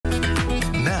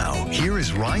Here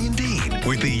is Ryan Dean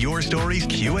with the Your Stories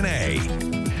Q&A.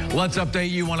 Let's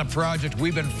update you on a project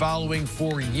we've been following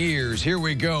for years. Here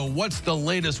we go. What's the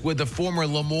latest with the former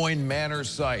Moyne manor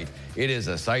site? It is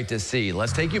a sight to see.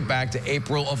 Let's take you back to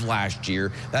April of last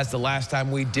year. That's the last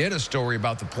time we did a story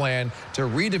about the plan to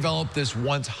redevelop this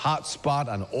once hot spot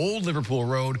on Old Liverpool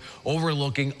Road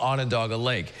overlooking Onondaga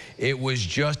Lake. It was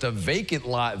just a vacant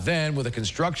lot then with a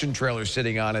construction trailer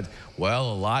sitting on it.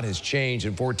 Well, a lot has changed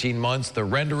in 14 months. The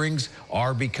renderings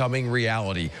are becoming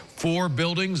reality. 4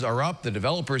 buildings are up. The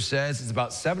developer says it's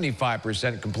about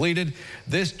 75% completed.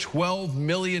 This $12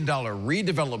 million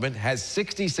redevelopment has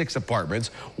 66 apartments.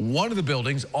 One of the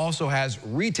buildings also has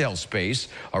retail space.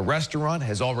 A restaurant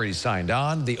has already signed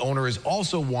on. The owner is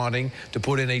also wanting to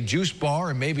put in a juice bar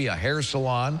and maybe a hair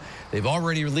salon. They've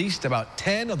already released about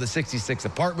 10 of the 66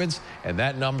 apartments, and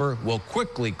that number will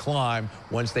quickly climb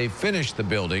once they finish the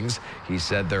buildings. He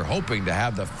said they're hoping to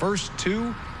have the first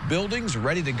 2 buildings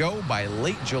ready to go by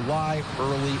late July,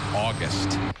 early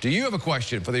August. Do you have a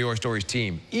question for the Your Stories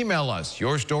team? Email us,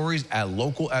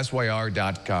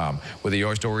 yourstories@localsyr.com. With the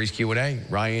Your Stories Q&A,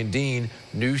 Ryan Dean,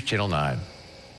 News Channel 9.